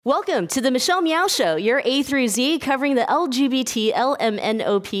Welcome to the Michelle Meow Show, your A through Z covering the LGBT,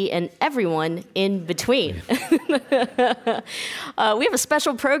 LMNOP, and everyone in between. We have a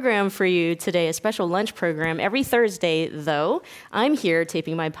special program for you today, a special lunch program. Every Thursday, though, I'm here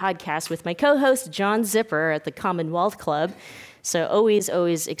taping my podcast with my co-host, John Zipper, at the Commonwealth Club. So always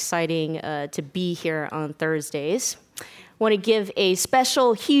exciting to be here on Thursdays. Want to give a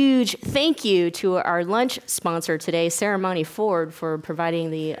special, huge thank you to our lunch sponsor today, Ceremony Ford, for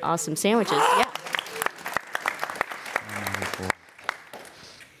providing the awesome sandwiches. Yeah.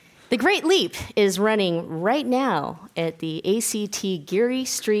 The Great Leap is running right now at the ACT Geary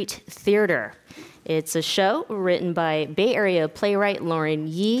Street Theater. It's a show written by Bay Area playwright Lauren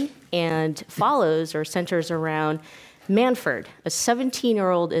Yee and follows or centers around Manford, a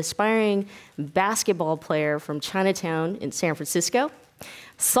 17-year-old aspiring basketball player from Chinatown in San Francisco.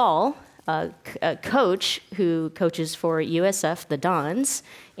 Saul, a coach who coaches for USF, the Dons,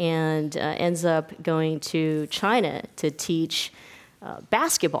 and ends up going to China to teach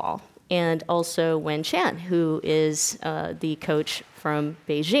basketball. And also Wen Chan, who is the coach from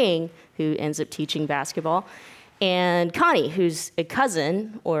Beijing, who ends up teaching basketball. And Connie, who's a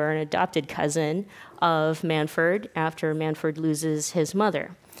cousin or an adopted cousin of Manford after Manford loses his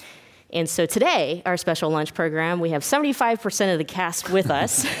mother. And so today, our special lunch program, we have 75% of the cast with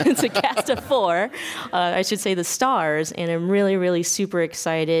us. It's a cast of 4, I should say the stars, and I'm really super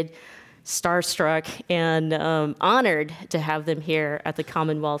excited, starstruck, and honored to have them here at the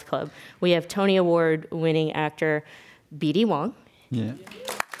Commonwealth Club. We have Tony Award-winning actor B.D. Wong. Yeah.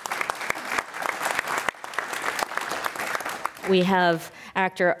 We have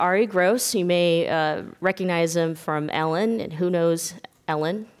actor Arye Gross. You may recognize him from Ellen, and who knows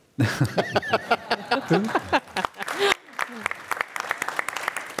Ellen?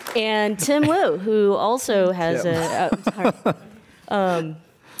 And Tim Wu, who also has I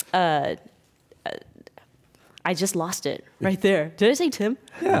just lost it right there. Did I say Tim?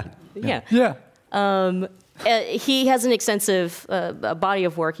 Yeah. He has an extensive body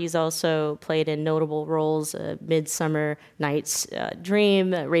of work. He's also played in notable roles: Midsummer Night's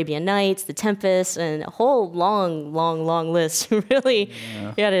Dream, Arabian Nights, The Tempest, and a whole long list. Really,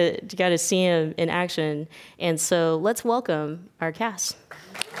 you got to see him in action. And so let's welcome our cast.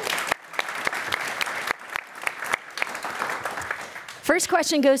 First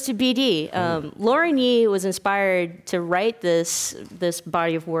question goes to BD. Lauren Yee was inspired to write this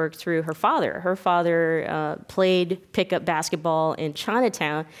body of work through her father. Her father played pickup basketball in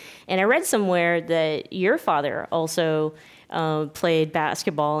Chinatown, and I read somewhere that your father also played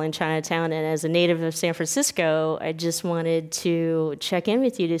basketball in Chinatown. And as a native of San Francisco, I just wanted to check in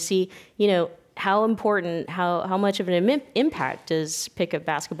with you to see, how important, how much of an impact does pickup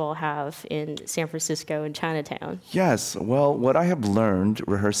basketball have in San Francisco and Chinatown? Yes. Well, what I have learned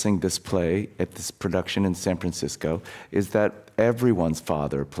rehearsing this play at this production in San Francisco is that everyone's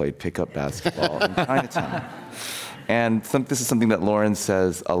father played pickup basketball in Chinatown. And this is something that Lauren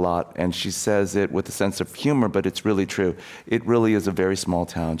says a lot, and she says it with a sense of humor, but it's really true. It really is a very small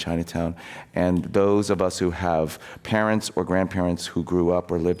town, Chinatown, and those of us who have parents or grandparents who grew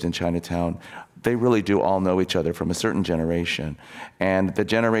up or lived in Chinatown, they really do all know each other from a certain generation. And the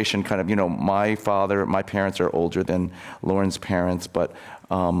generation kind of, my parents are older than Lauren's parents, but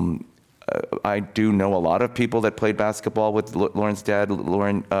I do know a lot of people that played basketball with Lauren's dad,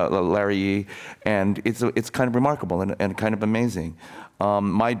 Larry Yee, and it's kind of remarkable and kind of amazing.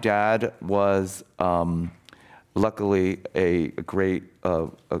 My dad was luckily a great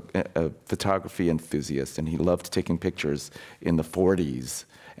photography enthusiast, and he loved taking pictures in the 40s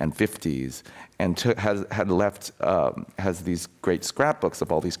and 50s, and has these great scrapbooks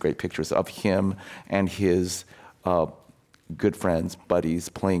of all these great pictures of him and his good friends, buddies,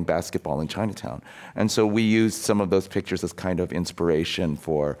 playing basketball in Chinatown. And so we used some of those pictures as kind of inspiration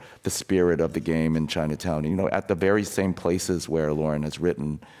for the spirit of the game in Chinatown, at the very same places where Lauren has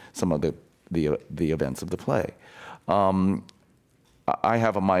written some of the events of the play. I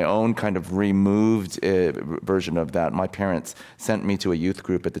have my own kind of removed version of that. My parents sent me to a youth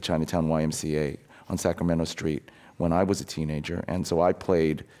group at the Chinatown YMCA on Sacramento Street when I was a teenager, and so I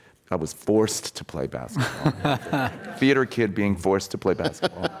was forced to play basketball. Theater kid being forced to play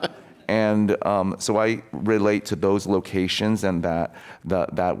basketball. And so I relate to those locations and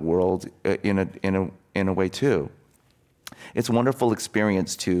that world in a way too. It's a wonderful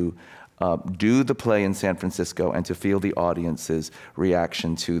experience to do the play in San Francisco and to feel the audience's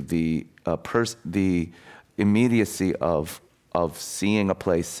reaction to the immediacy of seeing a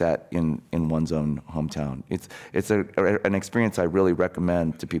play set in one's own hometown. It's an experience I really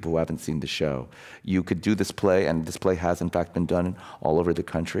recommend to people who haven't seen the show. You could do this play, and this play has in fact been done all over the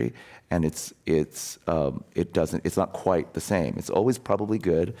country, and it's not quite the same. It's always probably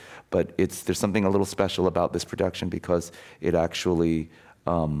good, but there's something a little special about this production because it actually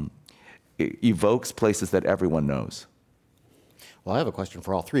it evokes places that everyone knows. Well, I have a question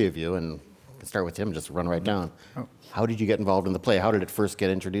for all three of you, and I'll start with Tim, just run right down. Oh. How did you get involved in the play? How did it first get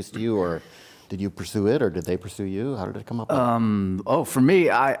introduced to you, or did you pursue it, or did they pursue you? How did it come up? For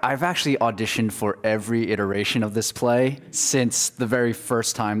me, I've actually auditioned for every iteration of this play since the very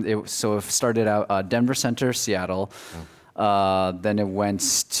first time. It started out Denver Center, Seattle. Oh. Then it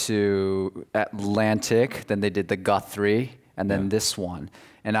went to Atlantic. Then they did the Guthrie, and then this one.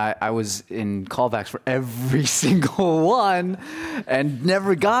 And I was in callbacks for every single one and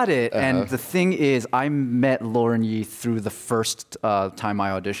never got it. Uh-huh. And the thing is, I met Lauren Yee through the first time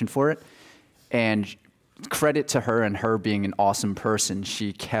I auditioned for it. And credit to her and her being an awesome person,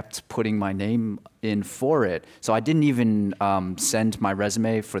 she kept putting my name in for it. So I didn't even send my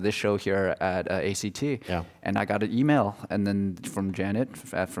resume for this show here at ACT. Yeah. And I got an email and then from Janet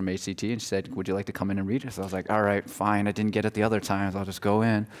from ACT, and she said, would you like to come in and read it? So I was like, all right, fine. I didn't get it the other times. I'll just go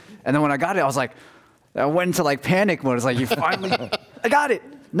in. And then when I got it, I was like, I went into like panic mode. It's like, you finally, I got it.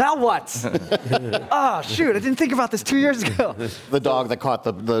 Now what? Oh, shoot, I didn't think about this 2 years ago. The dog that caught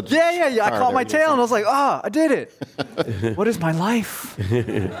the Yeah. I caught my tail and I was like, I did it. What is my life?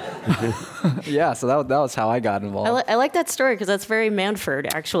 Yeah, so that was how I got involved. I like that story because that's very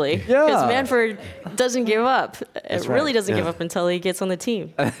Manford, actually. Yeah. Because Manford doesn't give up. It really doesn't give up until he gets on the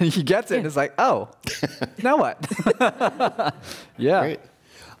team. He gets it and it's like, now what? Yeah. Great.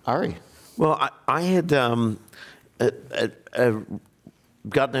 Arye. Well, I had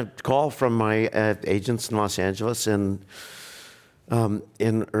gotten a call from my agents in Los Angeles in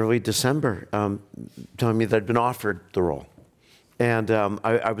early December, telling me that I'd been offered the role. And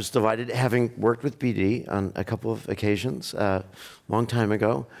I was delighted, having worked with BD on a couple of occasions a long time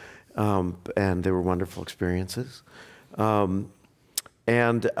ago, and they were wonderful experiences. And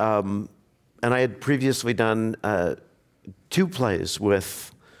I had previously done 2 plays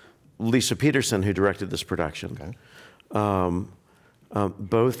with Lisa Peterson, who directed this production. Okay.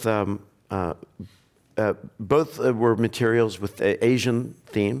 Both were materials with Asian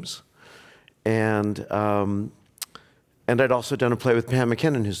themes, and I'd also done a play with Pam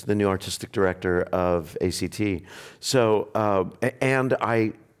McKinnon, who's the new artistic director of ACT. So, and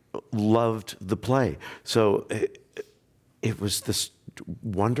I loved the play. So it was this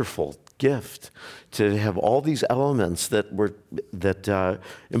wonderful gift to have all these elements that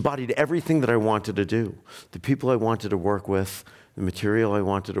embodied everything that I wanted to do, the people I wanted to work with, the material I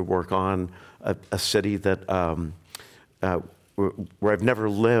wanted to work on, a city that where I've never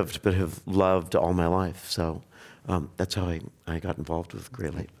lived but have loved all my life. So that's how I got involved with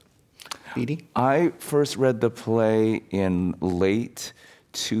Great Lake. Edie? I first read the play in late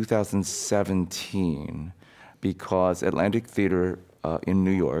 2017 because Atlantic Theater in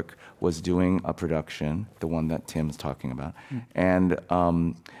New York was doing a production, the one that Tim's talking about, and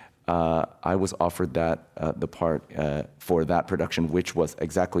I was offered the part for that production, which was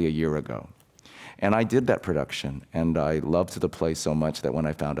exactly a year ago. And I did that production, and I loved the play so much that when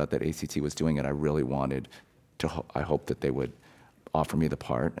I found out that ACT was doing it, I really wanted to, I hoped that they would offer me the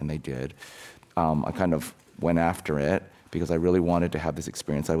part, and they did. I kind of went after it because I really wanted to have this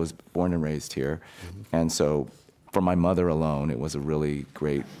experience. I was born and raised here, and so for my mother alone, it was a really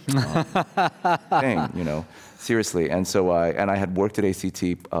great thing, seriously. And so I had worked at ACT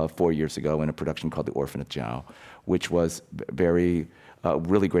 4 years ago in a production called The Orphan of Jiao, which was really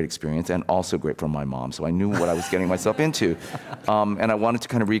great experience and also great for my mom. So I knew what I was getting myself into. And I wanted to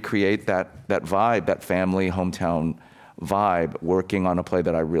kind of recreate that vibe, that family, hometown vibe, working on a play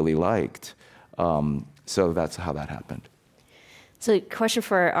that I really liked. So that's how that happened. So question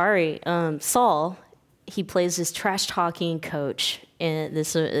for Arye. Saul, he plays this trash-talking coach, and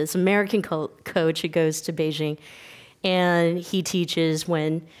this American coach who goes to Beijing, and he teaches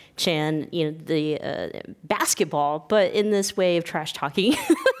Wen Chan, the basketball, but in this way of trash-talking.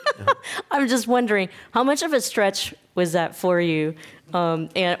 I'm just wondering, how much of a stretch was that for you?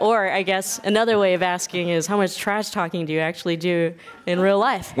 Or I guess another way of asking is, how much trash-talking do you actually do in real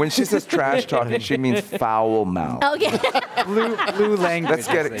life? When she says trash-talking, she means foul mouth. Okay. Blue language. Let's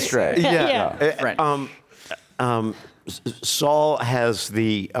get it straight. Yeah. Saul has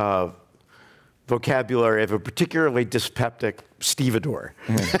the vocabulary of a particularly dyspeptic stevedore,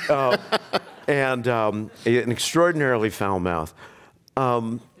 and an extraordinarily foul mouth.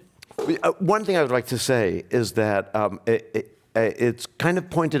 One thing I would like to say is that it's kind of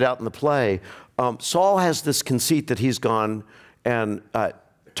pointed out in the play. Saul has this conceit that he's gone and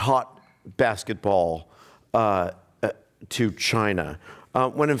taught basketball to China,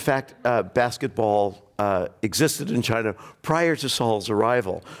 when in fact basketball existed in China prior to Saul's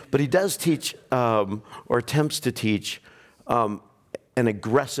arrival. But he does teach, or attempts to teach, an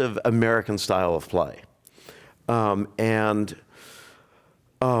aggressive American style of play. I'd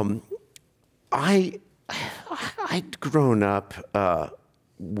grown up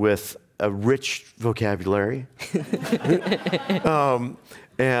with a rich vocabulary.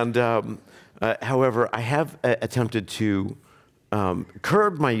 However, I have attempted to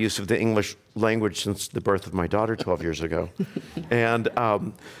curb my use of the English language since the birth of my daughter 12 years ago. And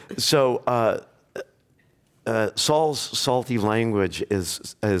Saul's salty language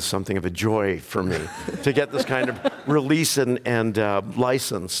is something of a joy for me to get this kind of release and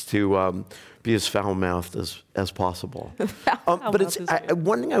license to be as foul-mouthed as possible. But it's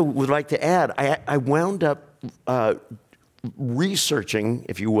one thing I would like to add. I wound up researching,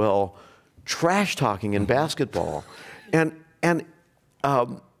 if you will, trash talking in basketball, and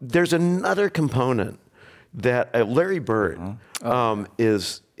there's another component that Larry Bird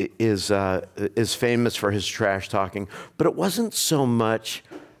is famous for his trash talking, but it wasn't so much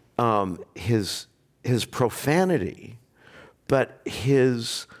his profanity, but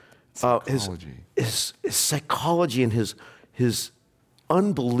his psychology and his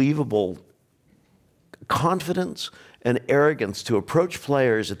unbelievable confidence and arrogance to approach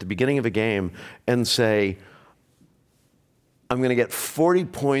players at the beginning of a game and say, I'm going to get 40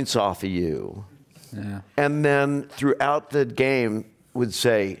 points off of you. Yeah. And then throughout the game would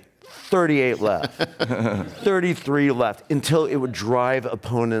say 38 left, 33 left, until it would drive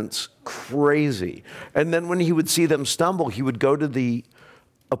opponents crazy. And then when he would see them stumble, he would go to the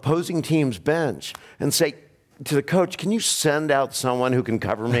opposing team's bench and say to the coach, can you send out someone who can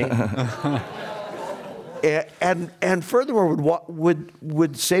cover me? And furthermore,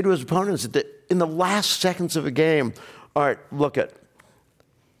 would say to his opponents that in the last seconds of a game, all right, look at,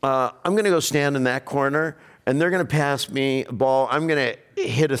 I'm going to go stand in that corner, and they're going to pass me a ball. I'm going to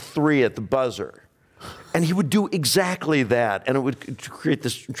hit a 3 at the buzzer. And he would do exactly that, and it would create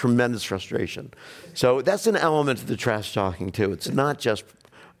this tremendous frustration. So that's an element of the trash talking, too. It's not just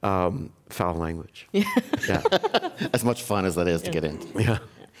foul language. Yeah. As much fun as that is to get into. Yeah.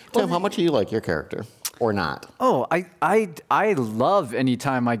 Tim, how much do you like your character? Or not? Oh, I love any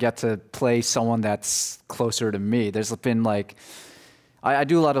time I get to play someone that's closer to me. There's been like, I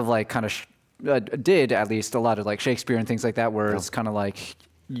do a lot of like kind of, did at least a lot of like Shakespeare and things like that, where it's kind of like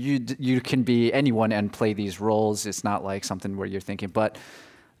you can be anyone and play these roles. It's not like something where you're thinking. But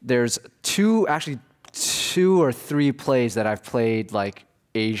there's two or three plays that I've played like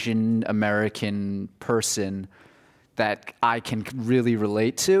Asian American person that I can really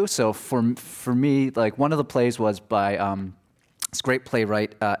relate to. So for me, like one of the plays was by this great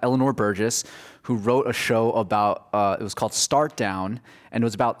playwright, Eleanor Burgess, who wrote a show about, it was called Start Down, and it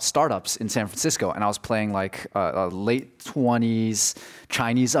was about startups in San Francisco. And I was playing like a late 20s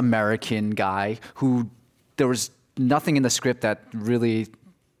Chinese American guy who there was nothing in the script that really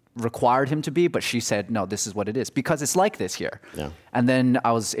required him to be, but she said, no, this is what it is, because it's like this here. Yeah. And then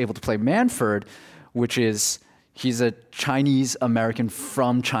I was able to play Manford, which is, he's a Chinese American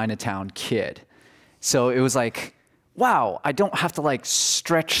from Chinatown kid. So it was like, wow, I don't have to like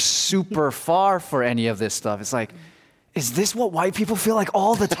stretch super far for any of this stuff. It's like, is this what white people feel like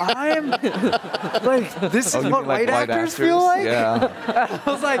all the time? Like, this is what white actors feel like? Yeah. I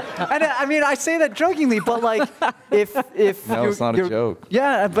was like, and I mean, I say that jokingly, but like, if no, it's not a joke.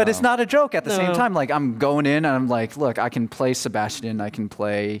 Yeah, but it's not a joke at the same time. Like, I'm going in and I'm like, look, I can play Sebastian, I can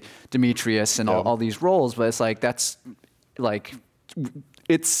play Demetrius and all these roles, but it's like, that's like,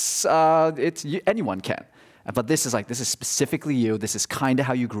 it's anyone can. But this is specifically you. This is kind of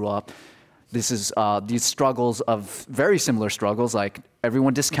how you grew up. This is these struggles of very similar struggles. Like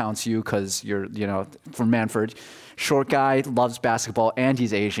everyone discounts you because you're, from Manford, short guy, loves basketball, and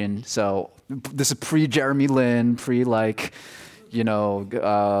he's Asian. So this is pre-Jeremy Lin,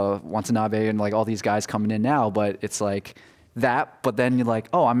 Watanabe, and like all these guys coming in now. But it's like that. But then you're like,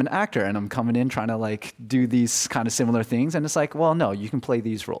 oh, I'm an actor, and I'm coming in trying to like do these kind of similar things. And it's like, well, no, you can play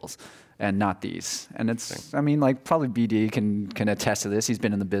these roles and not these. And it's, I mean, like probably BD can attest to this. He's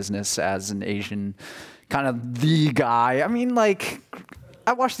been in the business as an Asian, kind of the guy. I mean, like,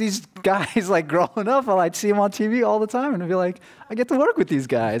 I watch these guys like growing up. I'd see them on TV all the time, and I'd be like, I get to work with these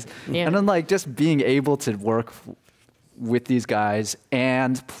guys. Yeah. And then like just being able to work with these guys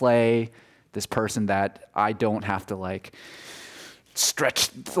and play this person that I don't have to like stretch.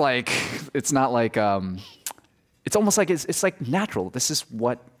 Like, it's not like it's almost like it's like natural. This is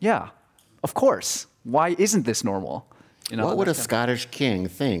what, yeah, of course. Why isn't this normal? What would a Scottish king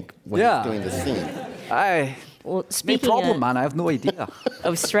think when Yeah. he's doing the scene? Well, No speaking problem, man. I have no idea.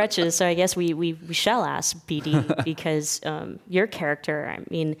 of stretches, so I guess we shall ask BD because your character, I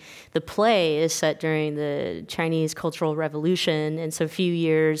mean, the play is set during the Chinese Cultural Revolution, and so a few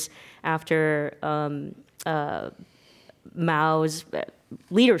years after Mao's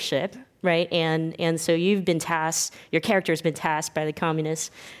leadership, right? And so you've been tasked, your character's been tasked by the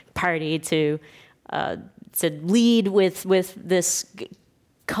Communist Party to lead with this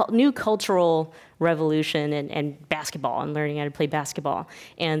new cultural revolution and basketball and learning how to play basketball.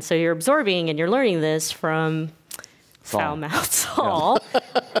 And so you're absorbing and you're learning this from foul-mouthed Saul.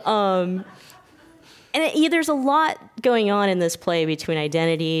 There's a lot going on in this play between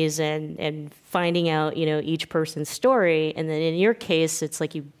identities and finding out, each person's story. And then in your case, it's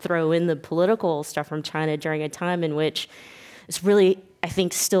like you throw in the political stuff from China during a time in which it's really, I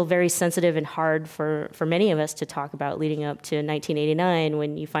think, still very sensitive and hard for many of us to talk about leading up to 1989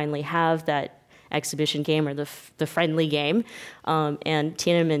 when you finally have that exhibition game or the friendly game and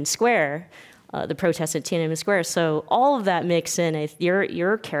Tiananmen Square, the protest at Tiananmen Square. So all of that mixed in,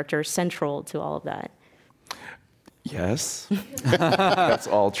 your character is central to all of that. Yes, that's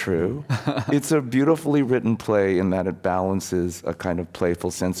all true. It's a beautifully written play in that it balances a kind of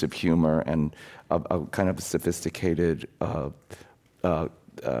playful sense of humor and a kind of sophisticated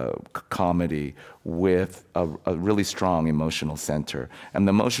comedy with a really strong emotional center. And the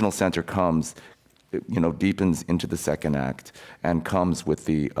emotional center comes, deepens into the second act and comes with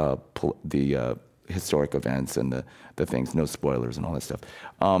the historic events and the things, no spoilers and all that stuff.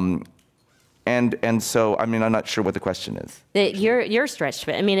 And so, I mean, I'm not sure what the question is. Your stretch,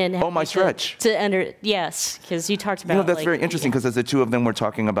 but I mean, and my stretch. Yes, because you talked about. That's very interesting because as the two of them were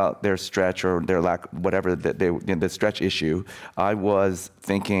talking about their stretch or their lack, whatever the stretch issue, I was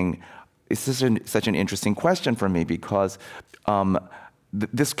thinking, it's such an interesting question for me because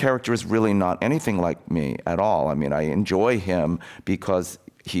this character is really not anything like me at all. I mean, I enjoy him because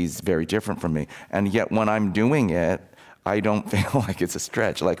he's very different from me, and yet when I'm doing it, I don't feel like it's a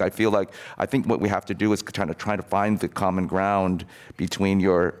stretch. Like I think what we have to do is try to find the common ground between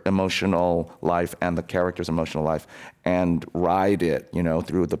your emotional life and the character's emotional life, and ride it,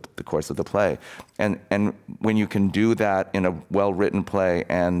 through the course of the play. And when you can do that in a well-written play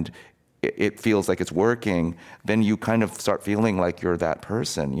and it feels like it's working, then you kind of start feeling like you're that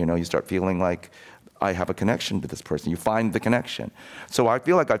person. You start feeling like I have a connection to this person. You find the connection. So I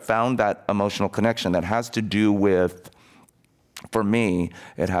feel like I found that emotional connection that has to do with. For me,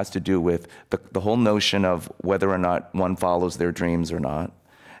 it has to do with the whole notion of whether or not one follows their dreams or not.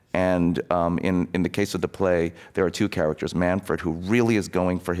 And in the case of the play, there are two characters, Manfred, who really is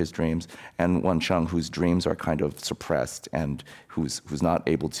going for his dreams, and Wen Cheng, whose dreams are kind of suppressed and who's not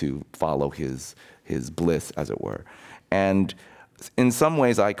able to follow his bliss, as it were. And in some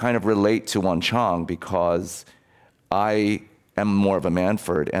ways, I kind of relate to Wen Cheng because I am more of a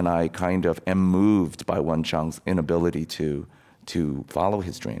Manfred, and I kind of am moved by Wen Cheng's inability to follow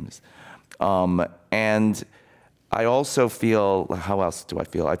his dreams. And I also feel, how else do I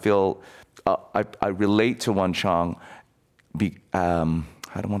feel? I feel, I relate to Wen Cheng, I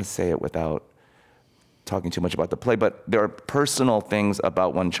don't want to say it without talking too much about the play, but there are personal things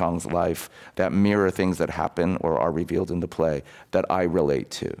about Wen Cheng's life that mirror things that happen or are revealed in the play that I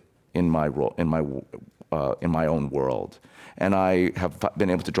relate to in my role, in my own world. And I have been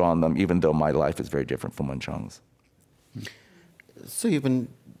able to draw on them even though my life is very different from Wen Cheng's. So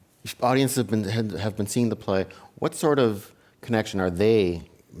audiences have been seeing the play. What sort of connection are they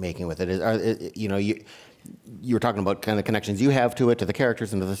making with it? You were talking about kind of connections you have to it, to the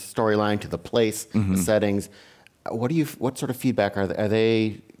characters, and to the storyline, to the place, the settings. What sort of feedback are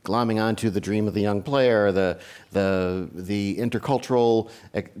they glomming onto the dream of the young player, the intercultural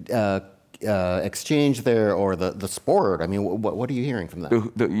exchange there, or the sport? I mean, what are you hearing from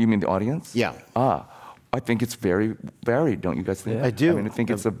them? You mean the audience? Yeah. I think it's very varied, don't you guys think? Yeah. I do. I mean, I think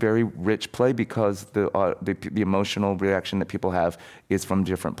it's a very rich play because the emotional reaction that people have is from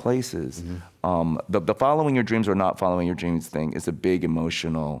different places. Mm-hmm. The following your dreams or not following your dreams thing is a big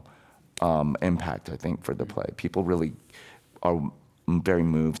emotional impact, I think, for the play. People really are very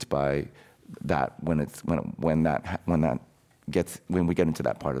moved by that when we get into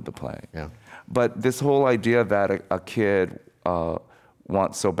that part of the play. Yeah. But this whole idea that a kid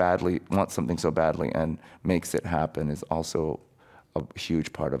wants something so badly and makes it happen is also a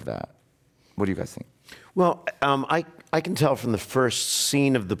huge part of that. What do you guys think? Well, I can tell from the first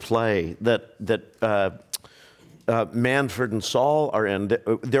scene of the play that Manfred and Saul are in.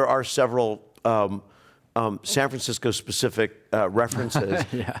 There are several San Francisco specific references,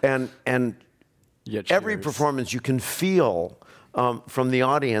 and every performance you can feel from the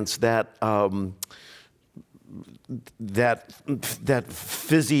audience that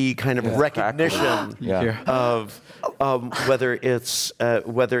fizzy kind of recognition of whether it's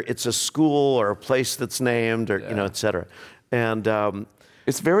a school or a place that's named or et cetera, and.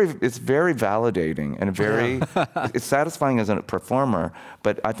 It's very validating and it's satisfying as a performer.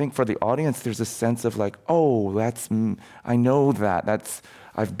 But I think for the audience, there's a sense of like, oh, I know that.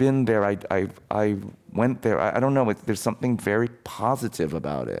 I've been there. I went there. I don't know. There's something very positive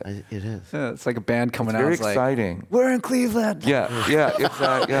about it. It is. Yeah, it's like a band coming out. Very exciting. We're in Cleveland. Yeah,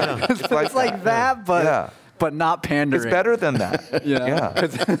 exactly. Yeah. It's like that, but not pandering. It's better than that. Yeah.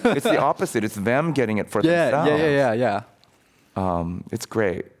 It's the opposite. It's them getting it for themselves. Yeah. It's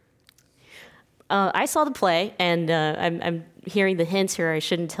great. I saw the play, and I'm hearing the hints here. I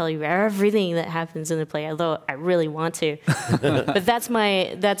shouldn't tell you everything that happens in the play, although I really want to. But that's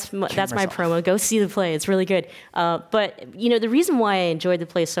my promo. Go see the play; it's really good. But the reason why I enjoyed the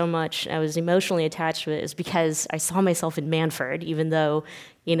play so much, I was emotionally attached to it, is because I saw myself in Manfred, even though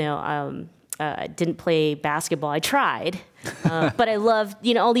I didn't play basketball. I tried, but I loved,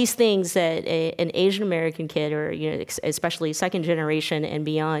 all these things that an Asian American kid, or especially second generation and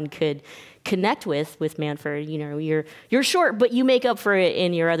beyond, could connect with Manfred. You're short, but you make up for it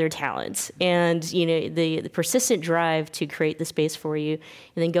in your other talents, and the persistent drive to create the space for you,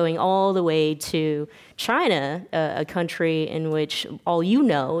 and then going all the way to China, a country in which all you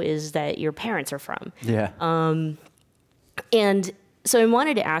know is that your parents are from. Yeah. And so I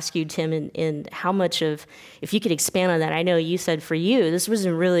wanted to ask you, Tim, in how much of, if you could expand on that. I know you said for you, this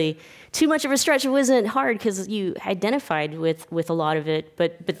wasn't really too much of a stretch. It wasn't hard because you identified with a lot of it,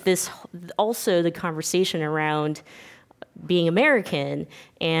 but this also the conversation around being American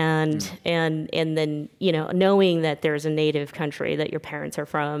and then knowing that there's a native country that your parents are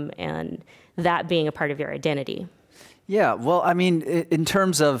from, and that being a part of your identity. Yeah. Well, I mean, in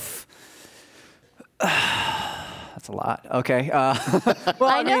terms of. That's a lot. Okay. Well,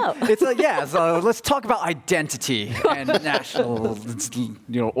 I know. So let's talk about identity and national,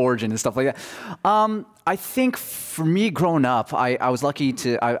 origin and stuff like that. I think for me, growing up, I was lucky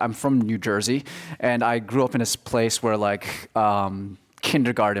I'm from New Jersey, and I grew up in this place where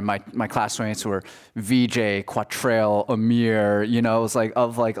kindergarten, my classmates were VJ, Quatrail, Amir. It was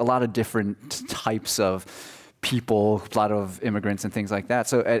of a lot of different types of people, a lot of immigrants and things like that.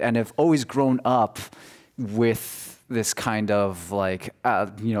 So, and I've always grown up with this kind of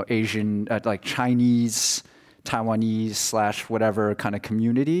Asian, Chinese, Taiwanese / whatever kind of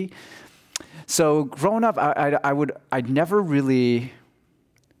community. So growing up, I'd never really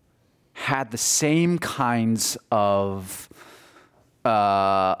had the same kinds of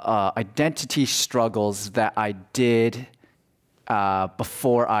identity struggles that I did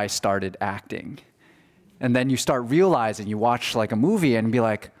before I started acting. And then you start realizing, you watch a movie and be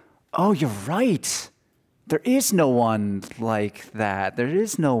like, oh, you're right. There is no one like that. There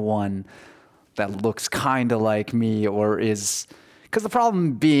is no one that looks kind of like me or is... Because the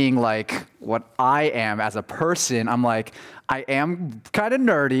problem being what I am as a person, I am kind of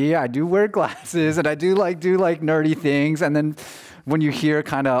nerdy. I do wear glasses and I do nerdy things. And then when you hear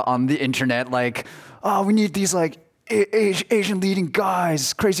kind of on the internet, oh, we need these Asian leading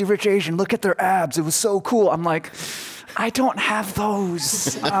guys, crazy rich Asian, look at their abs. It was so cool. I'm I don't have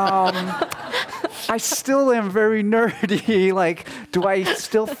those. I still am very nerdy. Do I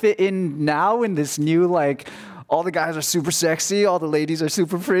still fit in now in this new, all the guys are super sexy, all the ladies are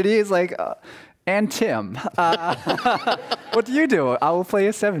super pretty? It's and Tim, what do you do? I will play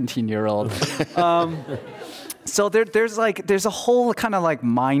a 17-year-old. So there's a whole kind of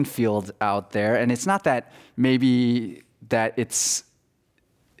minefield out there, and it's not that maybe that it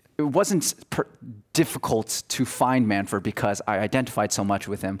wasn't difficult to find Manfred because I identified so much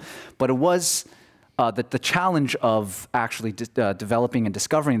with him, but it was the challenge of actually developing and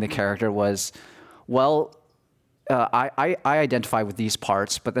discovering the character was, I identify with these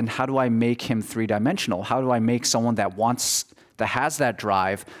parts, but then how do I make him three-dimensional? How do I make someone that has that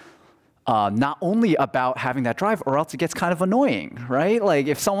drive, not only about having that drive, or else it gets kind of annoying, right?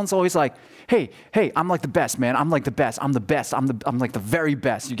 If someone's always hey, I'm the best, man. I'm the best. I'm the best. I'm the very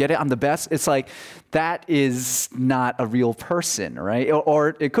best. You get it? I'm the best. It's that is not a real person, right?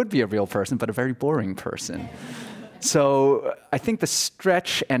 Or it could be a real person, but a very boring person. So I think the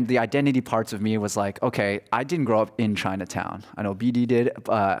stretch and the identity parts of me was okay, I didn't grow up in Chinatown. I know BD did.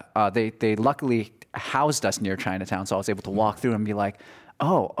 They luckily housed us near Chinatown, so I was able to walk through and be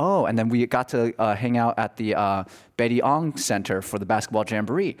oh. And then we got to hang out at the Betty Ong Center for the basketball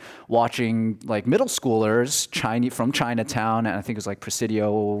jamboree, watching like middle schoolers from Chinatown, and I think it was like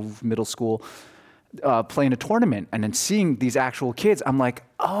Presidio Middle School, playing a tournament, and then seeing these actual kids. I'm like,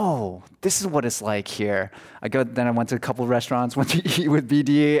 oh, this is what it's like here. Then I went to a couple of restaurants, went to eat with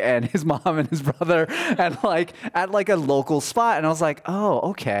BD and his mom and his brother, and like at like a local spot, and I was like,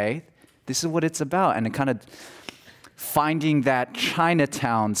 oh, okay, this is what it's about. And it kind of finding that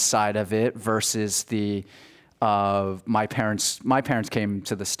Chinatown side of it versus the my parents came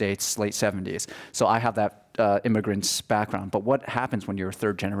to the States late 70s, so I have that immigrant's background. But what happens when you're a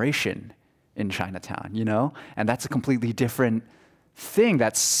third generation in Chinatown, you know? And that's a completely different thing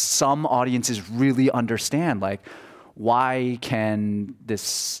that some audiences really understand. Like, why can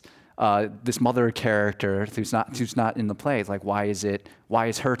this mother character who's not in the play, like, why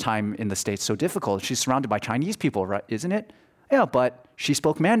is her time in the States so difficult? She's surrounded by Chinese people, right? Isn't it? Yeah, but she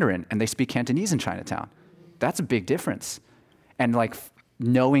spoke Mandarin and they speak Cantonese in Chinatown. That's a big difference. And like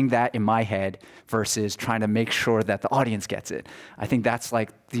knowing that in my head versus trying to make sure that the audience gets it. I think that's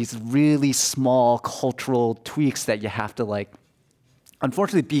like these really small cultural tweaks that you have to like,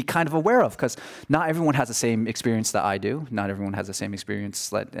 unfortunately, be kind of aware of, because not everyone has the same experience that I do. Not everyone has the same experience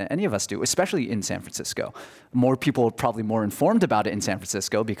that any of us do, especially in San Francisco. More people are probably more informed about it in San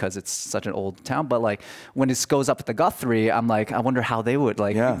Francisco because it's such an old town. But like when it goes up at the Guthrie, I'm like, I wonder how they would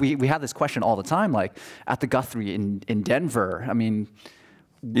like. Yeah. We have this question all the time, like at the Guthrie in Denver. I mean,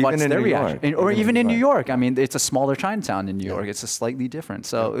 what's their reaction? Or even in New York. I mean, it's a smaller Chinatown in New York. It's a slightly different.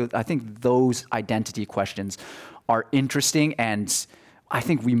 So I think those identity questions are interesting, and I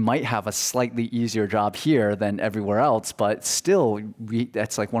think we might have a slightly easier job here than everywhere else, but still,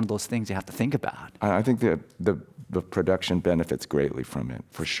 that's like one of those things you have to think about. I think the production benefits greatly from it,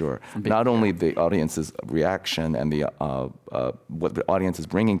 for sure. Not only the audience's reaction and the what the audience is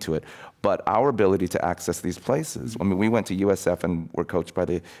bringing to it, but our ability to access these places. I mean, we went to USF and were coached by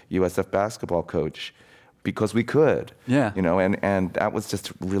the USF basketball coach because we could. Yeah. You know, and that was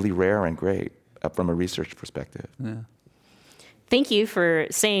just really rare and great from a research perspective. Yeah. Thank you for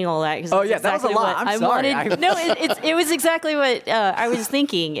saying all that. Oh yeah, that was a lot. I'm sorry. No, it was exactly what I was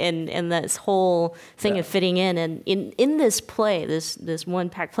thinking, and this whole thing of fitting in. And in this play, this one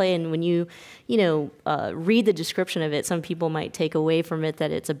pack play, and when you read the description of it, some people might take away from it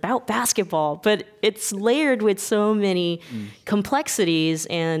that it's about basketball, but it's layered with so many complexities,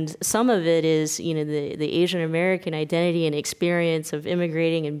 and some of it is the Asian American identity and experience of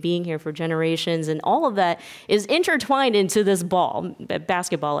immigrating and being here for generations, and all of that is intertwined into this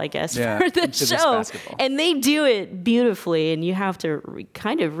basketball, I guess, for the show. And they do it beautifully, and you have to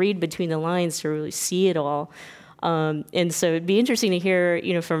kind of read between the lines to really see it all. And so it'd be interesting to hear,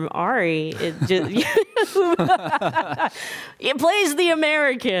 from Arye. It plays the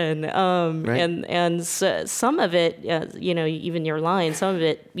American, right. and so some of it, even your line, some of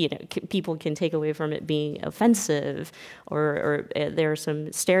it, people can take away from it being offensive, or there are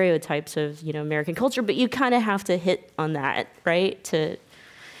some stereotypes of American culture, but you kind of have to hit on that, right,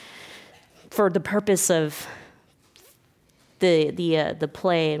 for the purpose of the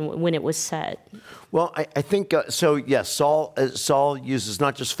play and when it was set. Well, I think so. Yes, Saul uses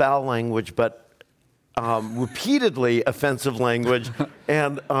not just foul language, but repeatedly offensive language,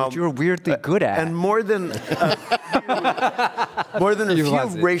 and you're weirdly good at, and more than a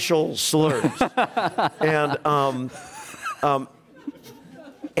few racial slurs, and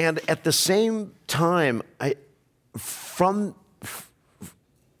at the same time, from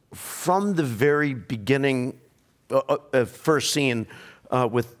the very beginning. First scene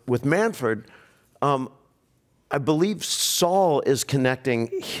with Manfred, I believe Saul is connecting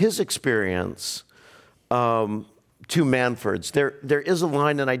his experience to Manfred's. There is a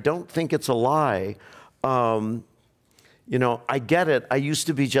line, and I don't think it's a lie. I get it. I used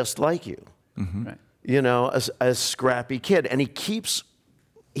to be just like you. Mm-hmm. Right. A scrappy kid, and he keeps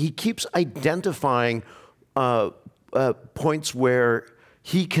identifying points where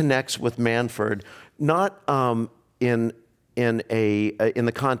he connects with Manfred, not in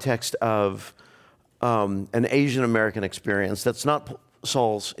the context of an Asian American experience. That's not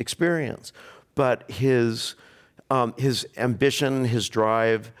Saul's experience, but his ambition, his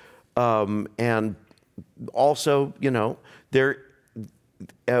drive, and also,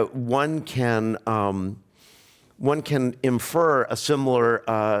 one can infer a summer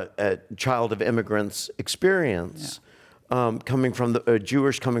child of immigrants experience, coming from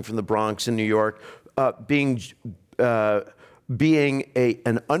Jewish, coming from the Bronx in New York, being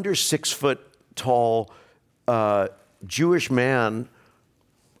an under 6 foot tall Jewish man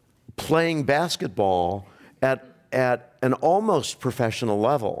playing basketball at an almost professional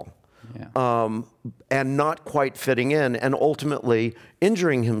level, and not quite fitting in, and ultimately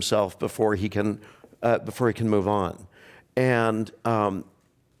injuring himself before he can move on. And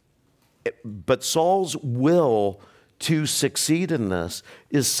but Saul's will to succeed in this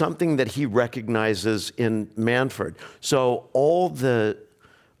is something that he recognizes in Manfred. So all the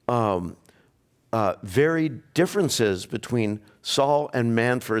varied differences between Saul and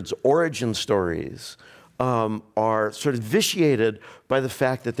Manfred's origin stories are sort of vitiated by the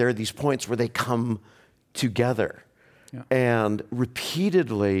fact that there are these points where they come together. Yeah. And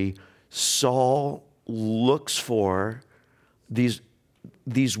repeatedly, Saul looks for these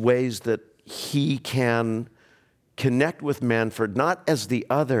ways that he can connect with Manfred, not as the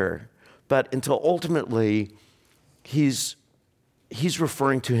other, but until ultimately he's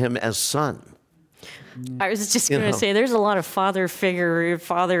referring to him as son. I was just going to say, there's a lot of father figure,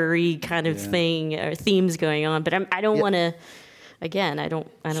 fathery kind of thing, or themes going on, but I don't want to. Again, I don't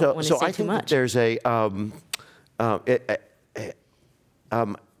want to say too much. So I think that there's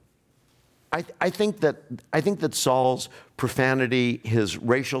I think that Saul's profanity, his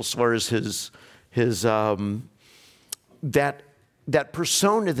racial slurs, his that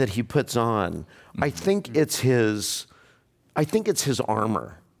persona that he puts on, I think it's his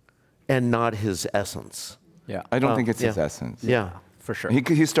armor and not his essence. Yeah, I don't think it's his essence. Yeah, for sure.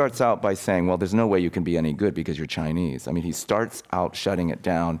 He starts out by saying, well, there's no way you can be any good because you're Chinese. I mean, he starts out shutting it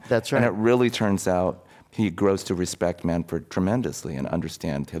down. That's right. And it really turns out he grows to respect Manfred tremendously and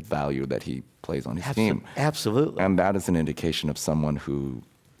understand his value that he plays on his team. Absolutely. And that is an indication of someone who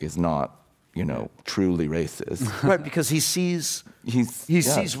is not, truly racist. Right, because he sees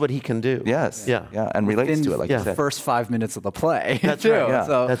what he can do. Yes. Yeah. Yeah, and relates to it, like you said. The first 5 minutes of the play. That's too. right. Yeah.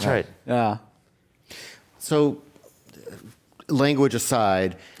 So, that's right. Yeah. So, language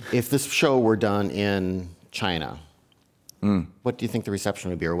aside, if this show were done in China, what do you think the reception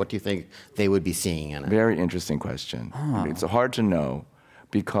would be, or what do you think they would be seeing in it? Very interesting question. It's hard to know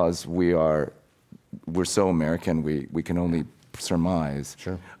because we're so American, we can only surmise.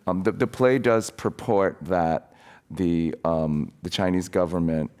 Sure. The play does purport that the Chinese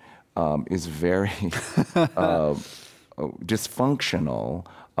government is very dysfunctional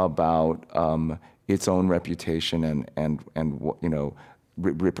about its own reputation and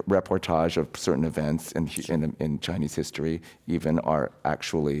reportage of certain events in Chinese history even are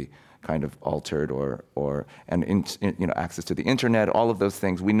actually kind of altered and access to the internet, all of those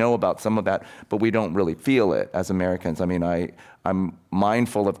things. We know about some of that, but we don't really feel it as Americans. I mean, I'm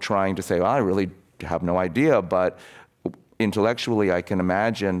mindful of trying to say, I really have no idea, but intellectually I can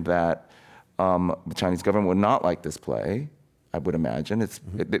imagine that the Chinese government would not like this play. I would imagine.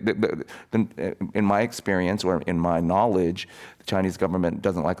 In my experience or in my knowledge, the Chinese government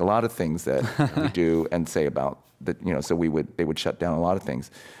doesn't like a lot of things that we do and say about that. So they would shut down a lot of things.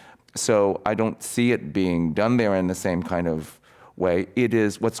 So I don't see it being done there in the same kind of way. It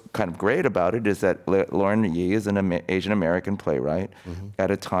is what's kind of great about it is that Lauren Yi is an Asian American playwright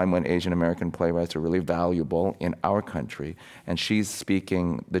at a time when Asian American playwrights are really valuable in our country, and she's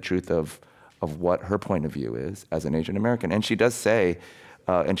speaking the truth of what her point of view is as an Asian American. And she does say,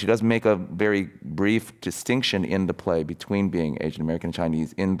 and she does make a very brief distinction in the play between being Asian American and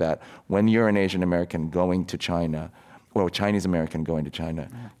Chinese, in that when you're an Asian American going to China, or a Chinese American going to China,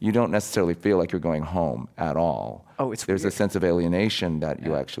 you don't necessarily feel like you're going home at all. There's a sense of alienation that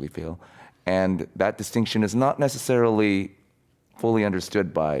you actually feel. And that distinction is not necessarily fully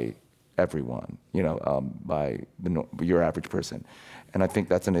understood by everyone, by your average person. And I think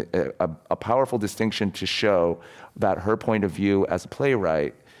that's a powerful distinction to show that her point of view as a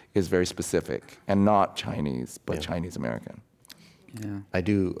playwright is very specific and not Chinese, but Chinese American. Yeah. I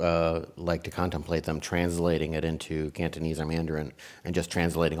do like to contemplate them translating it into Cantonese or Mandarin and just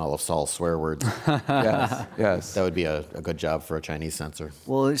translating all of Saul's swear words. Yes. That would be a good job for a Chinese censor.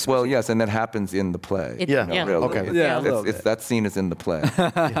 Well, yes, and that happens in the play. Really. Okay. That scene is in the play.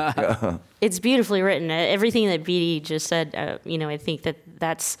 It's beautifully written. Everything that BD just said, I think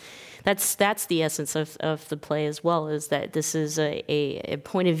that's the essence of the play as well, is that this is a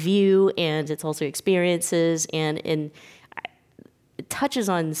point of view, and it's also experiences, and it touches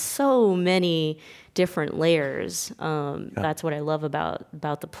on so many different layers. That's what I love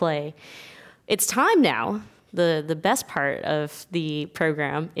about the play. It's time now, the best part of the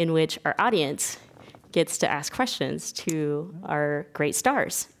program, in which our audience gets to ask questions to our great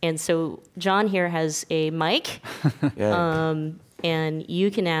stars. And so John here has a mic, and you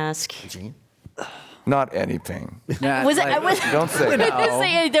can ask... Not anything. Yeah, don't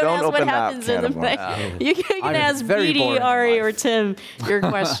say don't ask what happens in the play. You can ask BD, Arye, or Tim your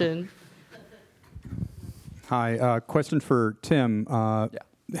question. Hi. Question for Tim.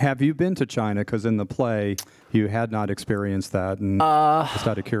 Have you been to China? Because in the play, you had not experienced that, and just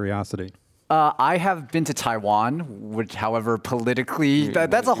out of curiosity. I have been to Taiwan, which, however, politically,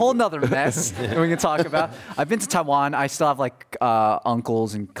 that's a whole nother mess that we can talk about. I've been to Taiwan. I still have like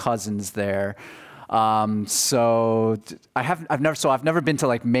uncles and cousins there. So I've never been to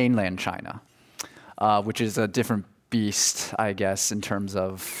like mainland China, which is a different beast, I guess, in terms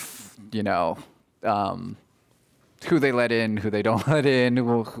of, who they let in, who they don't let in,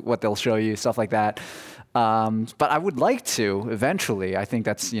 what they'll show you, stuff like that. But I would like to eventually. I think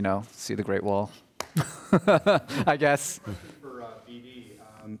that's, see the Great Wall, I guess. For BD,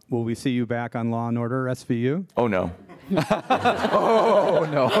 will we see you back on Law and Order SVU? Oh, no. Oh,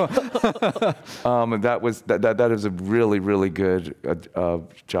 no. That is a really, really good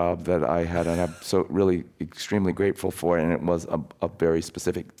job that I had, and I'm so really extremely grateful for it. And it was a very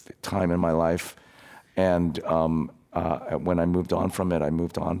specific time in my life. And when I moved on from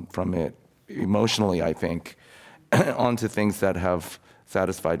it emotionally, I think, onto things that have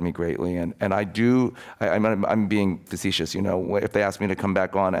satisfied me greatly. And I'm being facetious, if they ask me to come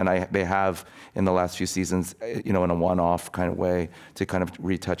back on, and they have in the last few seasons, in a one-off kind of way to kind of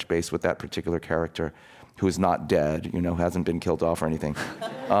retouch base with that particular character who is not dead, hasn't been killed off or anything.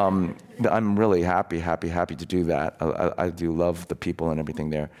 I'm really happy to do that. I do love the people and everything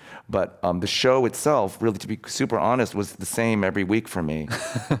there. But the show itself, really, to be super honest, was the same every week for me,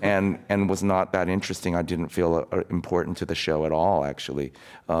 and was not that interesting. I didn't feel important to the show at all, actually.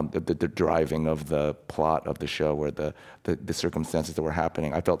 The driving of the plot of the show, or the circumstances that were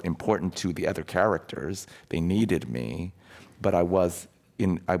happening, I felt important to the other characters. They needed me, but I was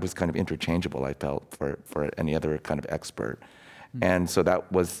kind of interchangeable, I felt, for any other kind of expert. And so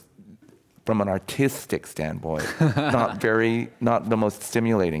that was, from an artistic standpoint, not the most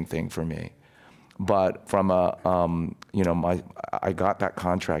stimulating thing for me. But from I got that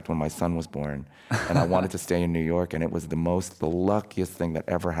contract when my son was born, and I wanted to stay in New York, and it was the luckiest thing that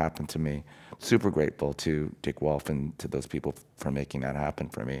ever happened to me. Super grateful to Dick Wolf and to those people for making that happen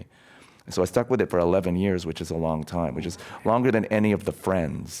for me. So I stuck with it for 11 years, which is a long time, which is longer than any of the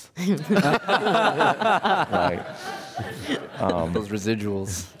Friends. Right. Those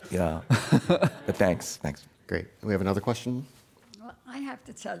residuals. Yeah. But thanks. Great. We have another question? Well, I have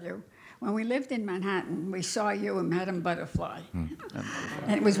to tell you, when we lived in Manhattan, we saw you and Madame Butterfly. And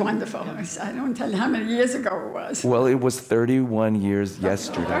it was wonderful. I don't tell you how many years ago it was. Well, it was 31 years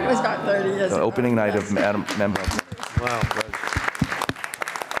yesterday. It was about 30 years The ago. opening night of Madame Butterfly. Wow.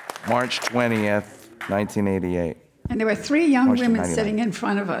 March 20th, 1988. And there were 3 young March women 99. sitting in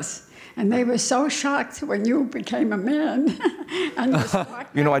front of us. And they were so shocked when you became a man. And just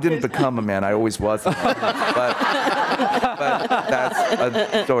walked I out didn't there. become a man. I always was a man. But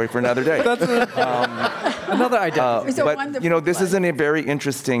that's a story for another day. Another idea. It was a But, wonderful this play. is a very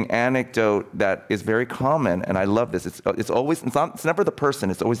interesting anecdote that is very common, and I love this. It's never the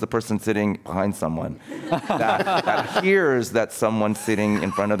person. It's always the person sitting behind someone that hears that someone sitting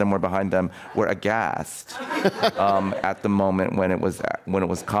in front of them or behind them were aghast at the moment when it was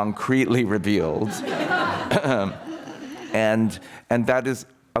concretely revealed. And that is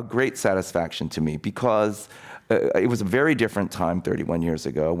a great satisfaction to me, because it was a very different time 31 years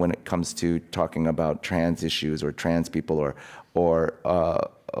ago when it comes to talking about trans issues or trans people or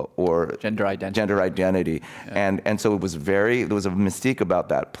Gender identity. Gender identity. Yeah. And so there was a mystique about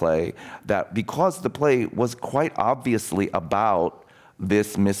that play, that because the play was quite obviously about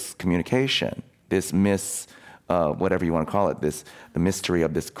this miscommunication, this whatever you want to call it, the mystery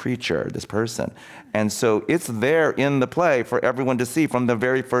of this creature, this person. And so it's there in the play for everyone to see from the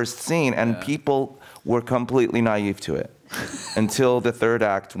very first scene, and people were completely naive to it until the third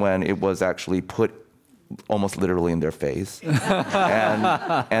act, when it was actually put almost literally in their face.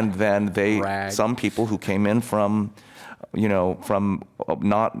 and then some people who came in from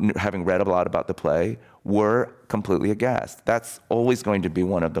not having read a lot about the play were completely aghast. That's always going to be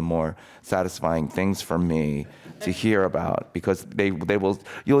one of the more satisfying things for me to hear about, because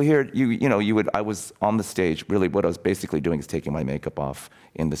you'll hear, I was on the stage, really what I was basically doing is taking my makeup off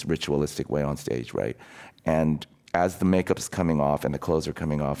in this ritualistic way on stage, right? And as the makeup is coming off and the clothes are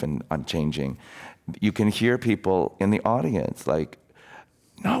coming off and I'm changing, you can hear people in the audience like,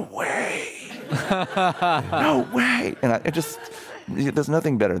 no way, no way. And there's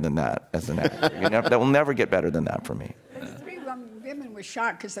nothing better than that as an actor. That will never get better than that for me. The 3 women were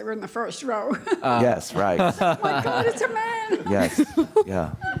shocked because they were in the first row. Yes, right. Oh my God, it's a man. Yes,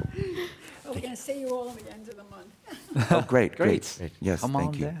 yeah. We're going to see you all at the end of the month. Oh, great. Yes, Come thank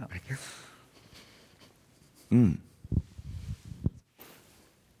on you. down.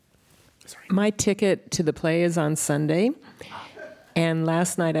 My ticket to the play is on Sunday. And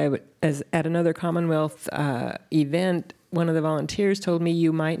last night, at another Commonwealth event, one of the volunteers told me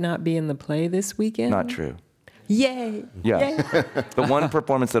you might not be in the play this weekend. Not true. Yay! Yeah. Yay. The one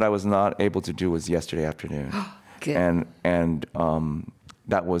performance that I was not able to do was yesterday afternoon. Good. And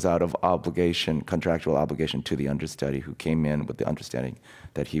that was out of contractual obligation to the understudy, who came in with the understanding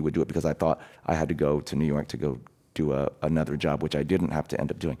that he would do it, because I thought I had to go to New York to go do another job, which I didn't have to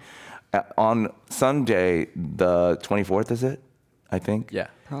end up doing. On Sunday, the 24th, is it? I think? Yeah.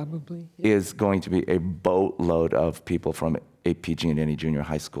 Probably. Is going to be a boatload of people from APG and any junior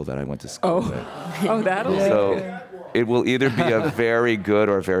high school that I went to school with. Oh, that'll be good. So it will either be a very good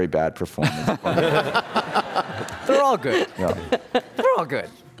or a very bad performance. They're all good. Yeah. They're all good.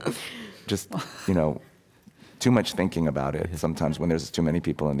 Just, too much thinking about it sometimes when there's too many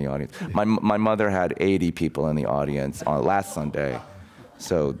people in the audience. My mother had 80 people in the audience on last Sunday.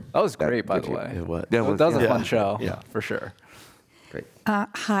 So that was great, by the way. It was. That was a fun show, for sure. Great.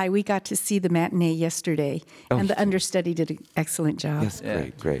 Hi, we got to see the matinee yesterday, and the understudy did an excellent job. Yes,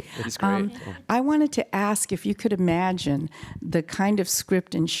 great. He's great. I wanted to ask if you could imagine the kind of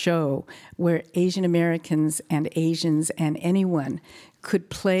script and show where Asian Americans and Asians and anyone could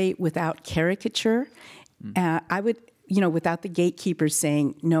play without caricature. I would, without the gatekeepers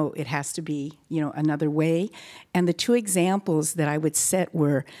saying, no, it has to be, another way. And the two examples that I would set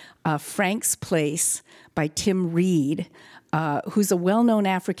were Frank's Place by Tim Reed, who's a well-known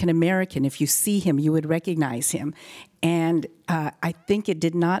African-American. If you see him, you would recognize him. And I think it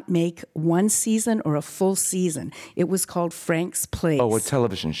did not make one season or a full season. It was called Frank's Place. Oh, a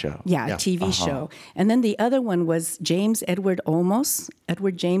television show. Yeah, a TV show. And then the other one was Edward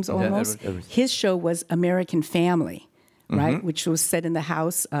James Olmos. His show was American Family, right, which was set in the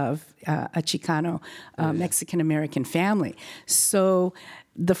house of a Chicano Mexican-American family. So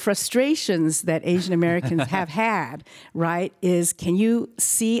the frustrations that Asian Americans have had, right, is can you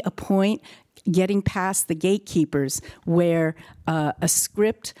see a point getting past the gatekeepers where a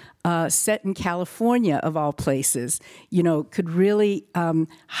script set in California, of all places, could really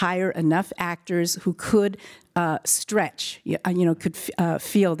hire enough actors who could stretch, could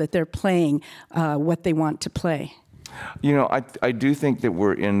feel that they're playing what they want to play? I do think that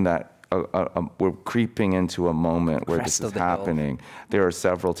we're in that. We're creeping into a moment where this is happening. There are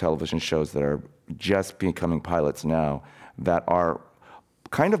several television shows that are just becoming pilots now that are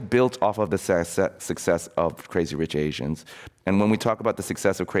kind of built off of the success of Crazy Rich Asians. And when we talk about the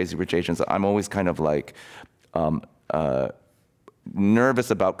success of Crazy Rich Asians, I'm always kind of like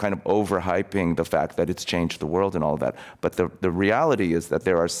nervous about kind of overhyping the fact that it's changed the world and all of that. But the reality is that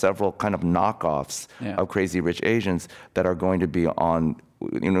there are several kind of knockoffs of Crazy Rich Asians that are going to be on.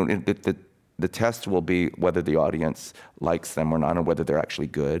 The test will be whether the audience likes them or not, and whether they're actually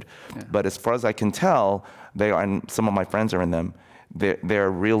good. Yeah. But as far as I can tell, they are, and some of my friends are in them. They're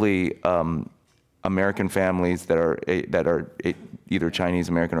really American families that are either Chinese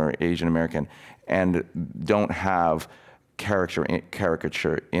American or Asian American, and don't have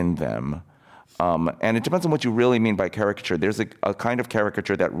caricature in them. And it depends on what you really mean by caricature. There's a kind of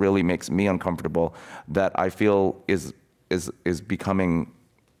caricature that really makes me uncomfortable that I feel is becoming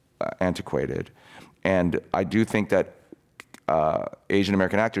antiquated. And I do think that Asian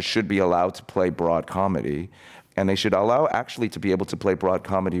American actors should be allowed to play broad comedy, and they should allow actually to be able to play broad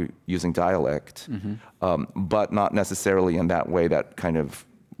comedy using dialect, but not necessarily in that way that kind of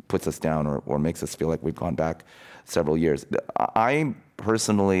puts us down or makes us feel like we've gone back several years. I'm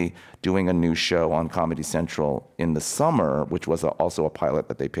personally doing a new show on Comedy Central in the summer, which was also a pilot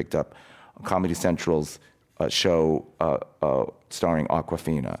that they picked up, Comedy Central's show starring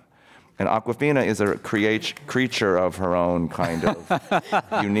Awkwafina. And Awkwafina is a creature of her own kind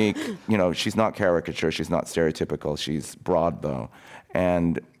of unique, she's not caricature, she's not stereotypical, she's broad though.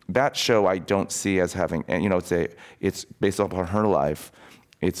 And that show I don't see as having, it's based off of her life.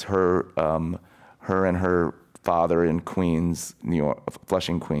 It's her and her father in Queens, New York,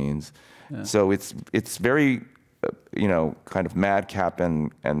 Flushing, Queens. Yeah. So it's very, kind of madcap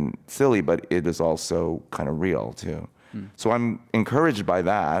and silly, but it is also kind of real too. So I'm encouraged by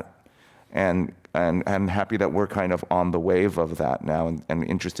that. And happy that we're kind of on the wave of that now, and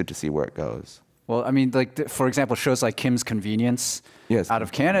interested to see where it goes. Well, I mean, for example, shows like Kim's Convenience, out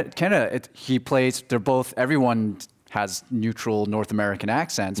of Canada, he plays. Everyone has neutral North American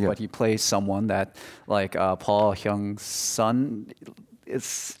accents, but he plays someone that, like Paul Hyung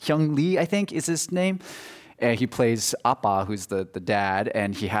Lee, I think is his name. And he plays Appa, who's the dad,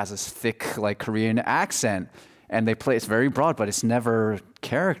 and he has this thick, like, Korean accent. And they play, it's very broad, but it's never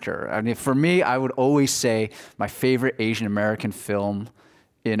character. I mean, for me, I would always say my favorite Asian American film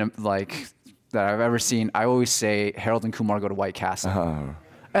that I've ever seen. I always say Harold and Kumar Go to White Castle.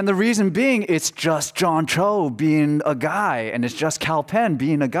 And the reason being, it's just John Cho being a guy, and it's just Kal Penn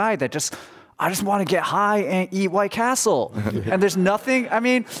being a guy that I just want to get high and eat White Castle. And there's nothing, I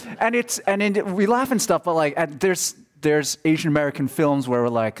mean, we laugh and stuff, but like, there's Asian American films where we're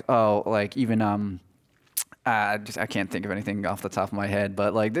like, oh, like even, I can't think of anything off the top of my head,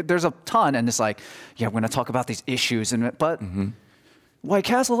 but like there's a ton, and it's like, yeah, we're going to talk about these issues, but White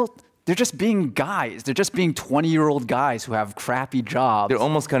Castle, they're just being guys. They're just being 20-year-old guys who have crappy jobs. They're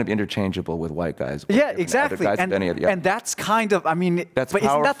almost kind of interchangeable with white guys. Yeah, exactly. And that's kind of, I mean, that's but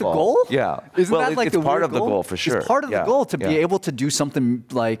powerful. Isn't that the goal? Yeah. Isn't that like it's the part weird of the goal for sure. It's part of the goal to be able to do something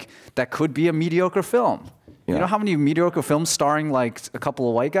like that could be a mediocre film. You know how many mediocre films starring like a couple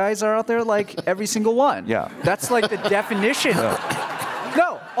of white guys are out there? Like every single one. Yeah. That's like the definition.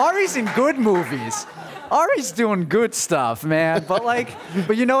 No, Arye's in good movies. Arye's doing good stuff, man. But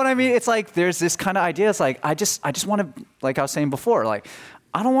you know what I mean? It's like there's this kind of idea. It's like I just want to, like I was saying before, like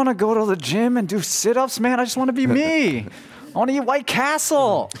I don't want to go to the gym and do sit-ups, man. I just want to be me. I want to eat White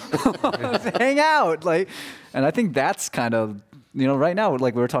Castle, hang out, and I think that's kind of, right now,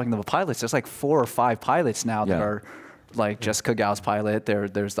 like we were talking about pilots. There's like 4 or 5 pilots now that are. Like Jessica Gao's pilot,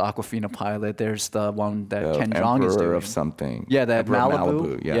 there's the Aquafina pilot, there's the one that Ken Jeong is doing. Of something. Yeah, that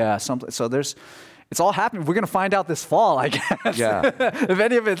Malibu. Yeah, something. So it's all happening. We're gonna find out this fall, I guess. Yeah. If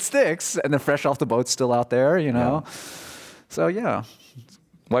any of it sticks, and then Fresh Off the Boat's still out there, Yeah. So yeah.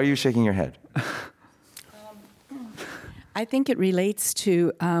 Why are you shaking your head? I think it relates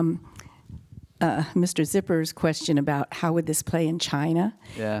to Mr. Zipper's question about how would this play in China.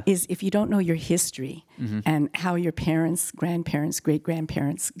 Yeah. Is if you don't know your history and how your parents, grandparents,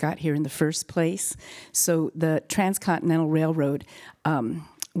 great-grandparents got here in the first place. So the Transcontinental Railroad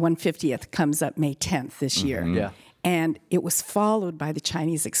 150th comes up May 10th this year. Yeah. And it was followed by the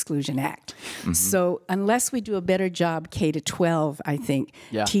Chinese Exclusion Act. So unless we do a better job K to 12, I think,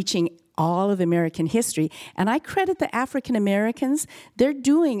 teaching all of American history. And I credit the African Americans. They're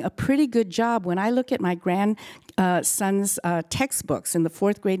doing a pretty good job. When I look at my grandson's textbooks in the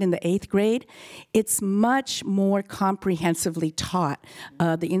 4th grade and the 8th grade, it's much more comprehensively taught.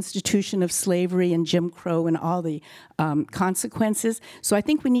 The institution of slavery and Jim Crow and all the consequences. So I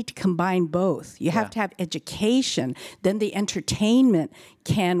think we need to combine both. You have to have education, then the entertainment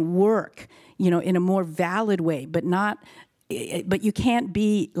can work, in a more valid way, but you can't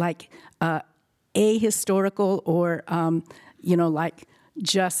be like ahistorical or, like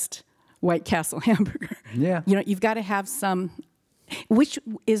just White Castle hamburger. Yeah. You've got to have some, which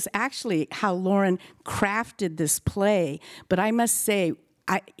is actually how Lauren crafted this play. But I must say,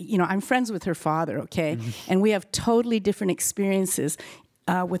 I'm friends with her father, okay? And we have totally different experiences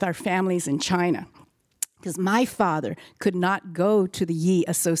with our families in China. Because my father could not go to the Yi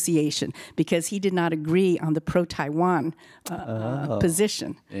Association because he did not agree on the pro-Taiwan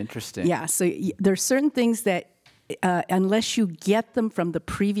position. Interesting. Yeah, so there are certain things that unless you get them from the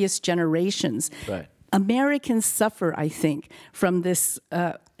previous generations, Americans suffer, I think, from this.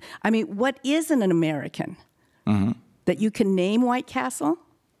 What isn't an American? That you can name White Castle?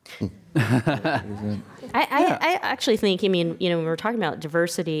 I actually think, when we're talking about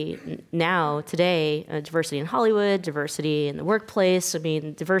diversity now, today, diversity in Hollywood, diversity in the workplace,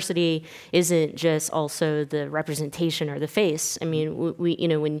 diversity isn't just also the representation or the face.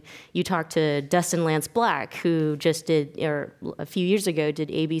 When you talk to Dustin Lance Black, who just did, or a few years ago, did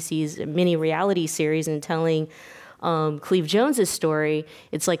ABC's mini reality series and telling Cleve Jones's story,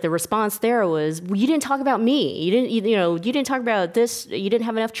 it's like the response there was, well, you didn't talk about me. You didn't talk about this. You didn't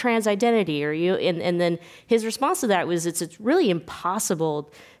have enough trans identity, and then his response to that was, it's really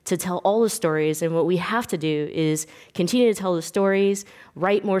impossible to tell all the stories. And what we have to do is continue to tell the stories,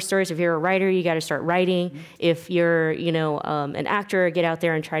 write more stories. If you're a writer, you got to start writing. If you're, an actor, get out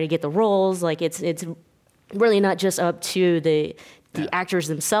there and try to get the roles. Like it's really not just up to the actors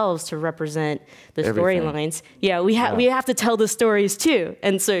themselves to represent the storylines. Yeah, we have to tell the stories too.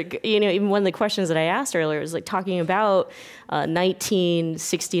 And so, even one of the questions that I asked earlier was like talking about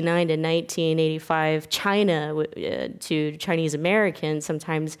 1969 to 1985 China to Chinese Americans.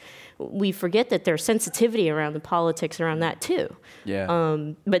 Sometimes we forget that there's sensitivity around the politics around that too. Yeah.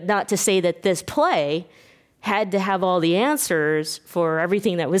 But not to say that this play had to have all the answers for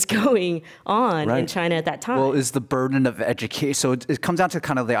everything that was going on in China at that time. Well, is the burden of education, so it comes down to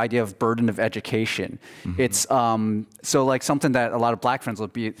kind of the idea of burden of education. It's, so like something that a lot of black friends will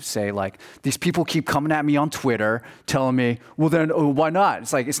say, like, these people keep coming at me on Twitter telling me, well then, why not?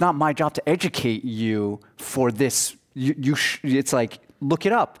 It's like, it's not my job to educate you for this. It's like, look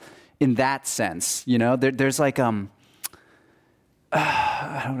it up in that sense, there's like,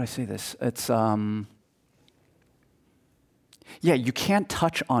 how do I say this? It's you can't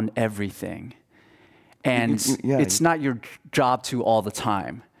touch on everything, and it's not your job to all the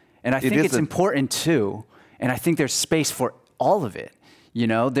time. And I think it's important too. And I think there's space for all of it. You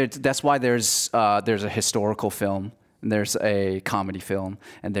know, that's why there's a historical film, and there's a comedy film,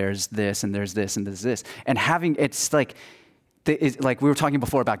 and there's this, and there's this, and there's this. And it's like we were talking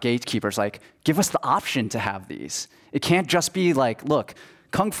before about gatekeepers. Like, give us the option to have these. It can't just be like, look,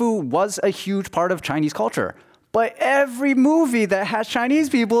 Kung Fu was a huge part of Chinese culture. But every movie that has Chinese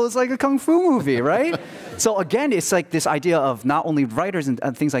people is like a Kung Fu movie, right? So again, it's like this idea of not only writers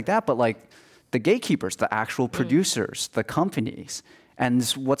and things like that, but like the gatekeepers, the actual producers, the companies. And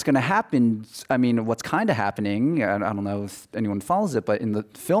what's going to happen, I mean, what's kind of happening, I don't know if anyone follows it, but in the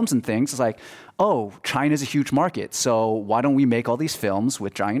films and things, it's like, oh, China's a huge market, so why don't we make all these films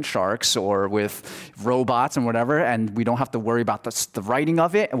with giant sharks or with robots and whatever, and we don't have to worry about the writing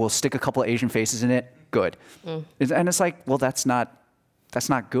of it, and we'll stick a couple of Asian faces in it, good. And it's like, well, that's not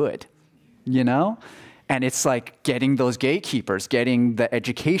good, you know? And it's like getting those gatekeepers, getting the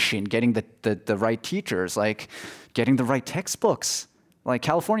education, getting the right teachers, like getting the right textbooks. Like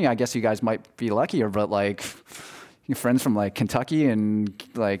California, I guess you guys might be luckier, but like your friends from like Kentucky and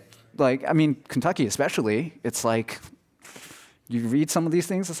like I mean Kentucky especially, it's like you read some of these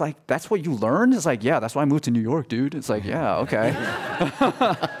things, it's like that's what you learned. It's like, yeah, that's why I moved to New York, dude. It's like, yeah, okay.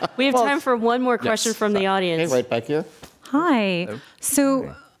 We have time for one more question from the audience. Hey, right back here. Hi.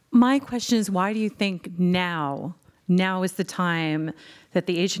 So my question is, why do you think now is the time that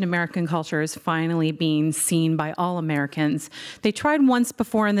the Asian American culture is finally being seen by all Americans? They tried once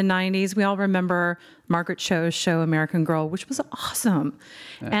before in the 90s. We all remember Margaret Cho's show American Girl, which was awesome,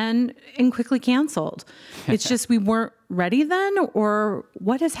 and quickly canceled. It's just we weren't ready then, or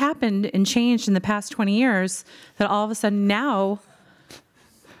what has happened and changed in the past 20 years that all of a sudden now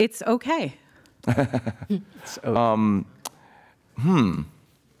it's okay?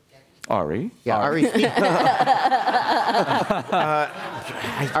 Ari? Yeah, Arye, speak.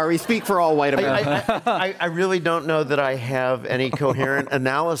 Arye, speak for all white America. I really don't know that I have any coherent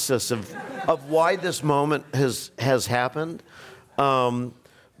analysis of why this moment has happened.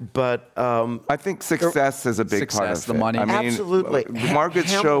 But I think success is a big part of the it. money. I mean, Absolutely.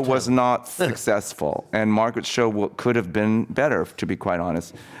 Margaret's show was not successful, and Margaret's show could have been better, to be quite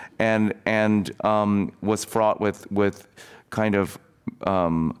honest, and was fraught with kind of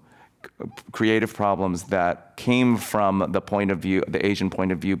creative problems that came from the point of view, the Asian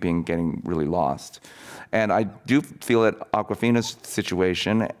point of view, getting really lost. And I do feel that Awkwafina's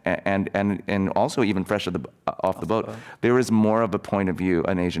situation, and also even Fresh off the boat, there is more of a point of view,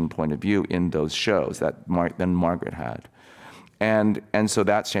 an Asian point of view in those shows than Margaret had, and so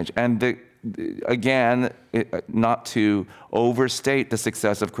that's changed. And again, not to overstate the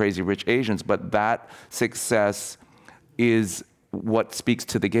success of Crazy Rich Asians, but that success is what speaks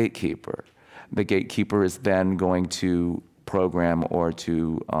to the gatekeeper. The gatekeeper is then going to program or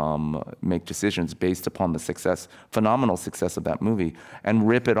to make decisions based upon the phenomenal success of that movie, and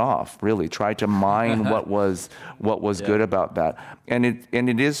rip it off. Really, try to mine what was good about that. And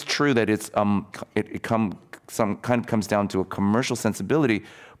it is true that it comes down to a commercial sensibility,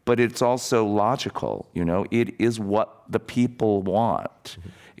 but it's also logical. You know, it is what the people want.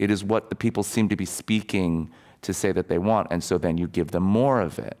 It is what the people seem to be speaking to say that they want, and so then you give them more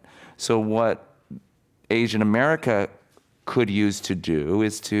of it. So what Asian America could use to do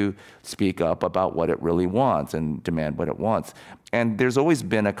is to speak up about what it really wants and demand what it wants. And there's always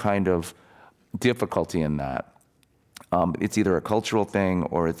been a kind of difficulty in that. It's either a cultural thing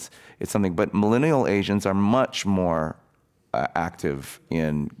or it's something, but millennial Asians are much more active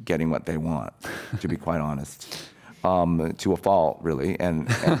in getting what they want, to be quite honest. To a fault, really, and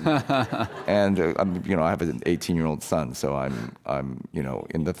you know, I have an 18-year-old son, so I'm you know,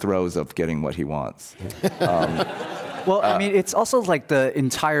 in the throes of getting what he wants. Well, I mean, it's also like the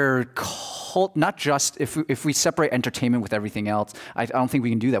entire cult, not just if we separate entertainment with everything else, I don't think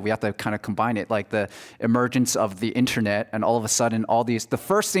we can do that. We have to kind of combine it, like the emergence of the internet, and all of a sudden the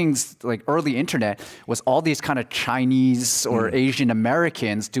first things, like early internet, was all these kind of Chinese or Asian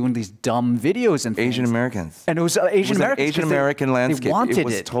Americans doing these dumb videos and things. Asian Americans. And it was Asian Americans. Asian American landscape. It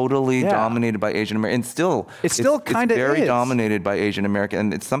was totally dominated by Asian Americans. And it's very dominated by Asian American,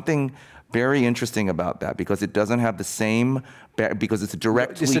 and it's something very interesting about that, because it doesn't have the same, because it's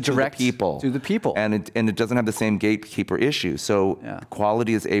direct to the people, and it doesn't have the same gatekeeper issue. So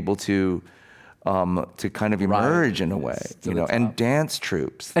quality is able to kind of emerge in a way, you know. And dance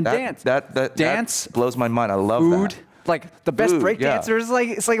trupes, and dance that blows my mind. I love food. that. like the best Food, break yeah. dancers. Like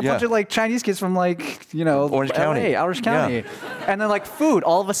it's like a bunch of like Chinese kids from like Orange County. Orange County, and then like food.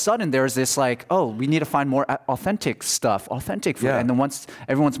 All of a sudden, there's this like, oh, we need to find more authentic stuff, authentic food. Yeah. And then once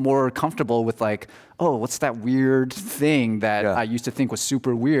everyone's more comfortable with like, oh, what's that weird thing that I used to think was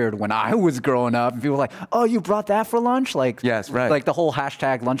super weird when I was growing up? And people were like, oh, you brought that for lunch? Like, yes, right. Like the whole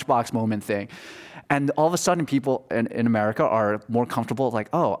hashtag lunchbox moment thing. And all of a sudden, people in America are more comfortable. Like,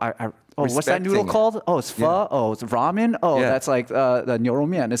 oh, what's that noodle called? Oh, it's pho. Yeah. Oh, it's ramen. Oh, that's like the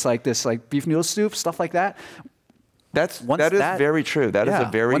nyoromian. It's like this like beef noodle soup, stuff like that. That is very true. That is a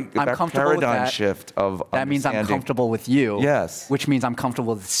very paradigm shift of that means I'm understanding. comfortable with you. Yes. Which means I'm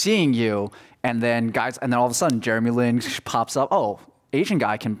comfortable with seeing you. And then all of a sudden, Jeremy Lin pops up. Oh, Asian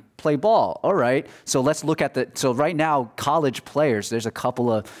guy can play ball. All right. So let's look at so right now, college players, there's a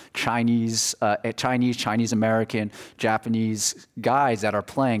couple of Chinese American, Japanese guys that are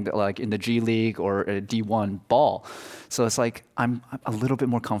playing like in the G League or D1 ball. So it's like, I'm a little bit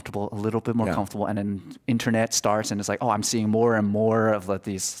more comfortable, and then internet starts and it's like, oh, I'm seeing more and more of like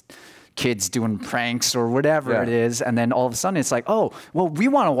these kids doing pranks or whatever it is, and then all of a sudden it's like, oh, well, we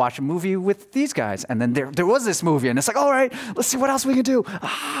want to watch a movie with these guys, and then there was this movie, and it's like, all right, let's see what else we can do.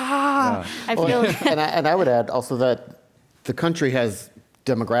 I feel, and I would add also that the country has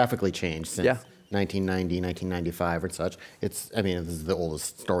demographically changed since 1990, 1995 or such. This is the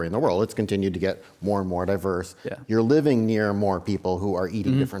oldest story in the world. It's continued to get more and more diverse. Yeah. You're living near more people who are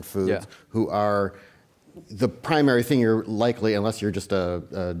eating different foods, who are the primary thing you're likely, unless you're just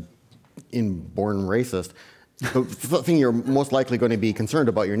a inborn racist, the thing you're most likely going to be concerned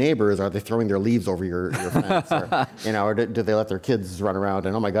about your neighbors, are they throwing their leaves over your fence? Or do they let their kids run around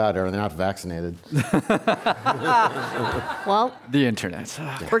and, oh my God, are they not vaccinated? Well, the internet.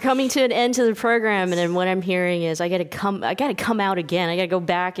 We're coming to an end to the program, and then what I'm hearing is I got to come out again. I got to go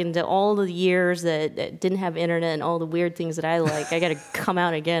back into all the years that didn't have internet and all the weird things that I like. I got to come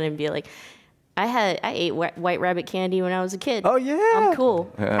out again and be like, I ate white rabbit candy when I was a kid. Oh yeah, I'm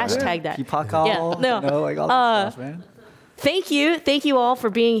cool. Hashtag that. Like all that stuff, man. Thank you all for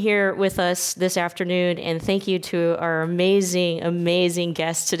being here with us this afternoon, and thank you to our amazing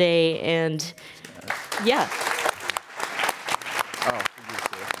guests today. And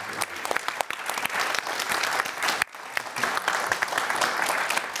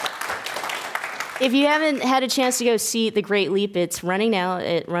if you haven't had a chance to go see The Great Leap, it's running now.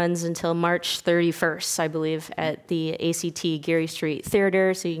 It runs until March 31st, I believe, at the ACT Geary Street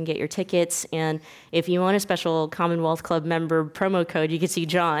Theater, so you can get your tickets. And if you want a special Commonwealth Club member promo code, you can see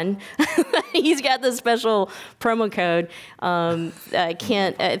John. He's got the special promo code.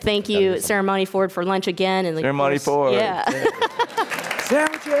 Thank you, Ceremony Ford, for lunch again. And Ceremony Ford. Yeah.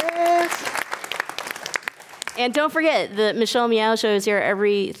 Sandwiches. And don't forget, the Michelle Meow Show is here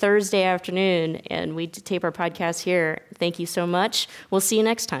every Thursday afternoon, and we tape our podcast here. Thank you so much. We'll see you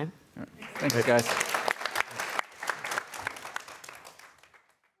next time. Thanks, guys.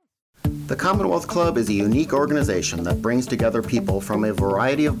 The Commonwealth Club is a unique organization that brings together people from a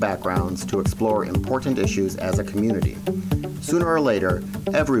variety of backgrounds to explore important issues as a community. Sooner or later,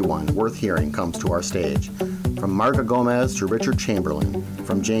 everyone worth hearing comes to our stage. From Marga Gomez to Richard Chamberlain,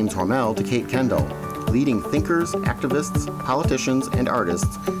 from James Hormel to Kate Kendall, leading thinkers, activists, politicians, and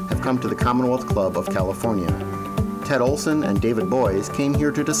artists have come to the Commonwealth Club of California. Ted Olson and David Boyes came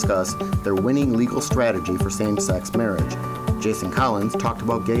here to discuss their winning legal strategy for same-sex marriage. Jason Collins talked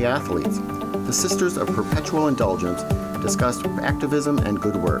about gay athletes. The Sisters of Perpetual Indulgence discussed activism and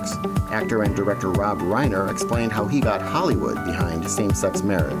good works. Actor and director Rob Reiner explained how he got Hollywood behind same-sex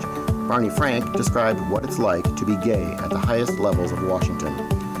marriage. Barney Frank described what it's like to be gay at the highest levels of Washington.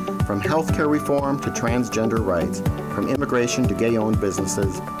 From healthcare reform to transgender rights, from immigration to gay-owned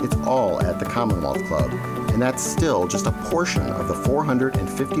businesses, it's all at the Commonwealth Club. And that's still just a portion of the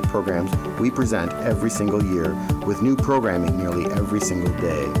 450 programs we present every single year, with new programming nearly every single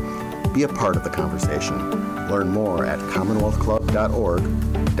day. Be a part of the conversation. Learn more at commonwealthclub.org,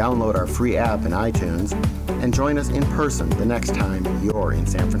 download our free app in iTunes, and join us in person the next time you're in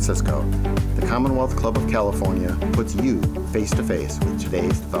San Francisco. The Commonwealth Club of California puts you face-to-face with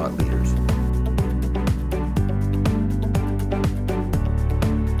today's thought leaders.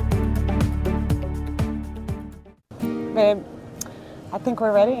 Babe, I think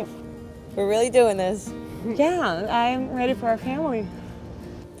we're ready. We're really doing this. Yeah, I'm ready for our family.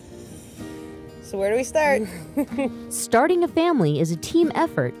 So where do we start? Starting a family is a team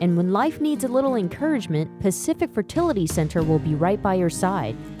effort, and when life needs a little encouragement, Pacific Fertility Center will be right by your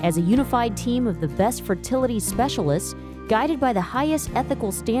side. As a unified team of the best fertility specialists, guided by the highest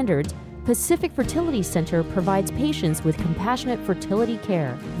ethical standards, Pacific Fertility Center provides patients with compassionate fertility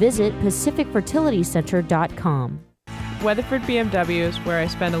care. Visit pacificfertilitycenter.com. Weatherford BMW is where I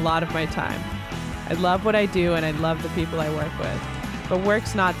spend a lot of my time. I love what I do and I love the people I work with. But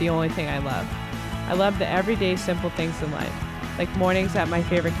work's not the only thing I love. I love the everyday simple things in life, like mornings at my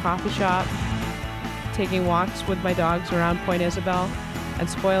favorite coffee shop, taking walks with my dogs around Point Isabel, and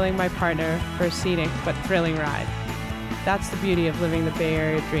spoiling my partner for a scenic but thrilling ride. That's the beauty of living the Bay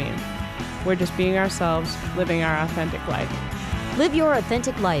Area dream. We're just being ourselves, living our authentic life. Live your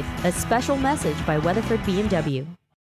authentic life, a special message by Weatherford BMW.